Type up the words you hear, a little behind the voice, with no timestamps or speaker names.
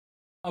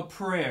A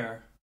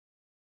prayer.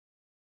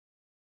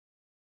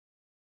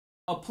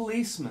 A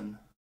policeman.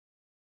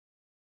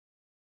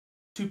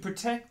 To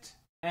protect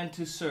and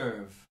to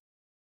serve.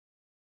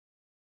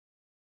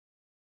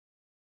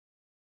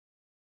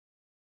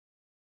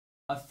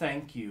 A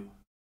thank you.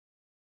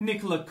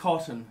 Nicola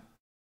Cotton.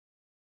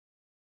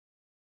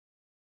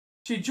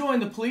 She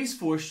joined the police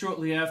force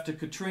shortly after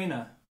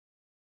Katrina.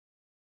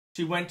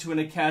 She went to an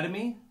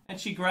academy and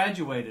she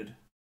graduated.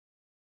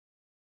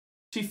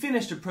 She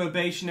finished a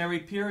probationary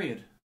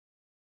period.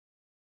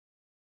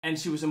 And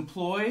she was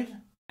employed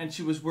and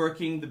she was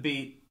working the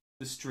beat,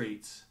 the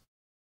streets.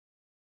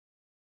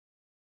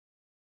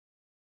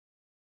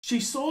 She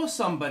saw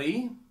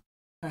somebody,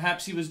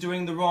 perhaps he was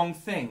doing the wrong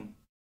thing,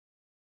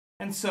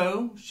 and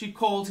so she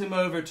called him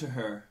over to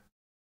her.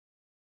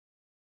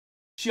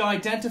 She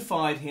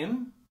identified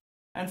him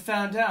and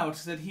found out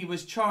that he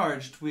was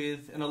charged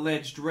with an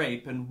alleged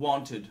rape and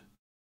wanted.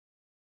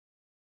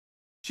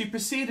 She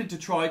proceeded to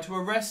try to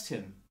arrest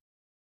him,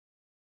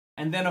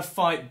 and then a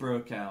fight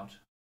broke out.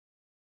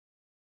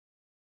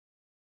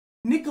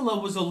 Nicola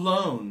was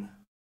alone,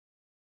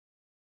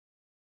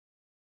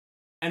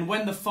 and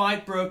when the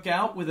fight broke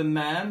out with a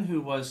man who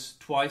was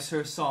twice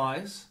her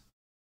size,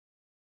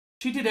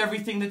 she did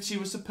everything that she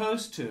was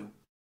supposed to.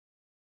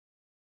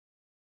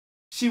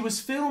 She was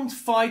filmed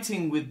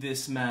fighting with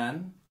this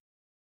man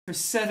for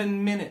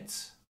 7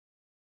 minutes,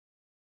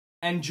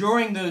 and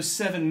during those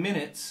 7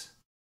 minutes,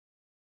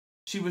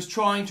 she was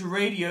trying to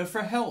radio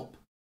for help,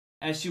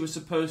 as she was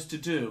supposed to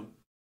do.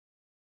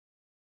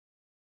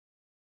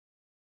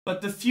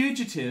 But the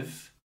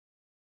fugitive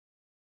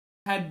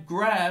had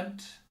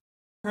grabbed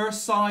her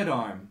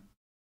sidearm,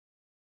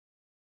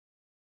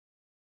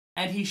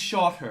 and he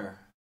shot her.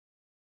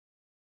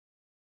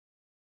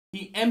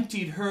 He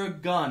emptied her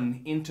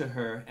gun into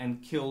her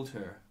and killed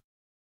her.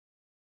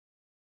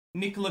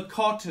 Nicola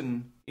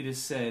Cotton, it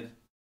is said,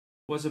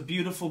 was a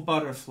beautiful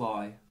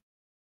butterfly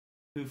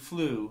who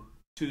flew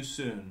too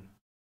soon.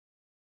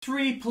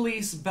 3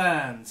 police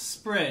bands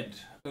spread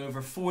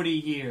over 40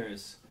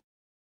 years,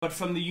 but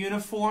from the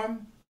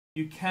uniform,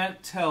 you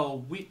can't tell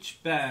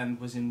which band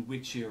was in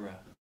which era.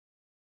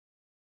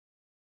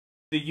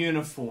 The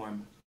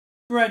uniform,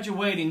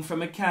 graduating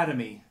from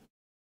academy.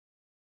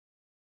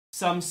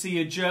 Some see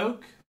a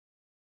joke,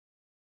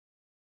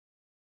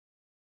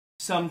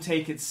 some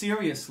take it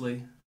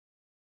seriously,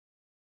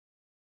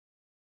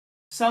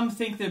 some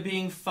think they're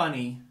being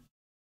funny,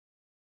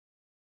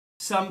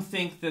 some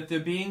think that they're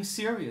being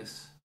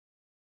serious.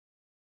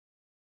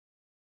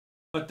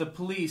 But the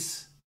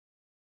police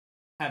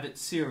have it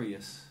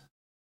serious.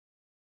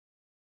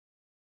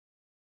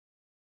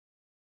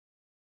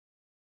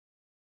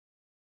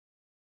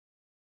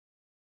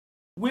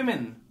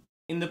 Women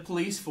in the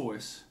police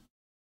force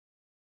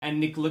and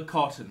Nicola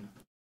Cotton.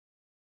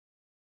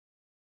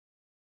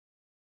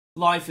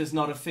 Life is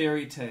not a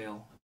fairy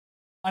tale.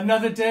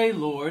 Another day,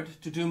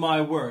 Lord, to do my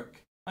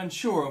work,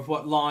 unsure of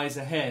what lies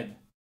ahead.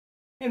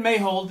 It may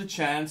hold the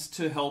chance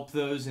to help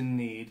those in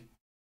need,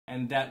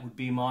 and that would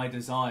be my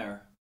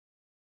desire.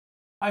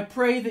 I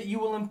pray that you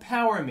will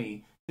empower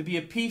me to be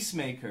a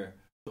peacemaker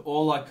to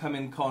all I come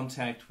in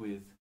contact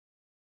with.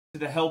 To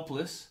the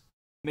helpless,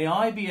 may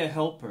I be a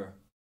helper.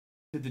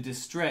 To the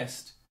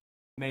distressed,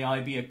 may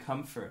I be a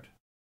comfort.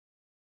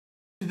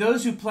 To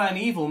those who plan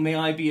evil, may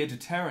I be a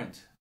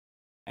deterrent.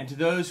 And to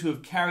those who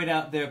have carried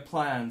out their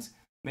plans,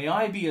 may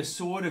I be a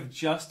sword of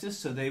justice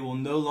so they will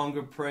no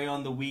longer prey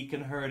on the weak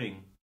and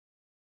hurting.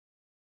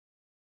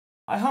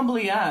 I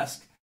humbly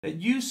ask that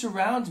you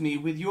surround me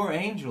with your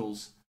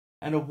angels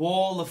and a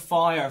wall of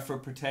fire for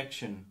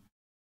protection.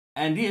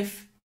 And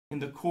if, in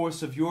the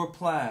course of your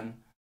plan,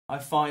 I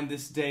find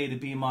this day to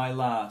be my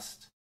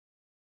last,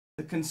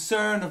 the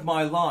concern of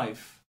my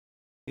life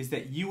is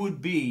that you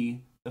would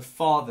be the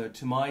father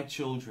to my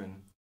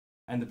children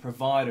and the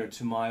provider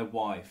to my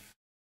wife.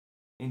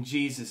 In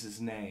Jesus'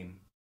 name,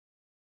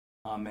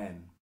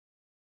 amen.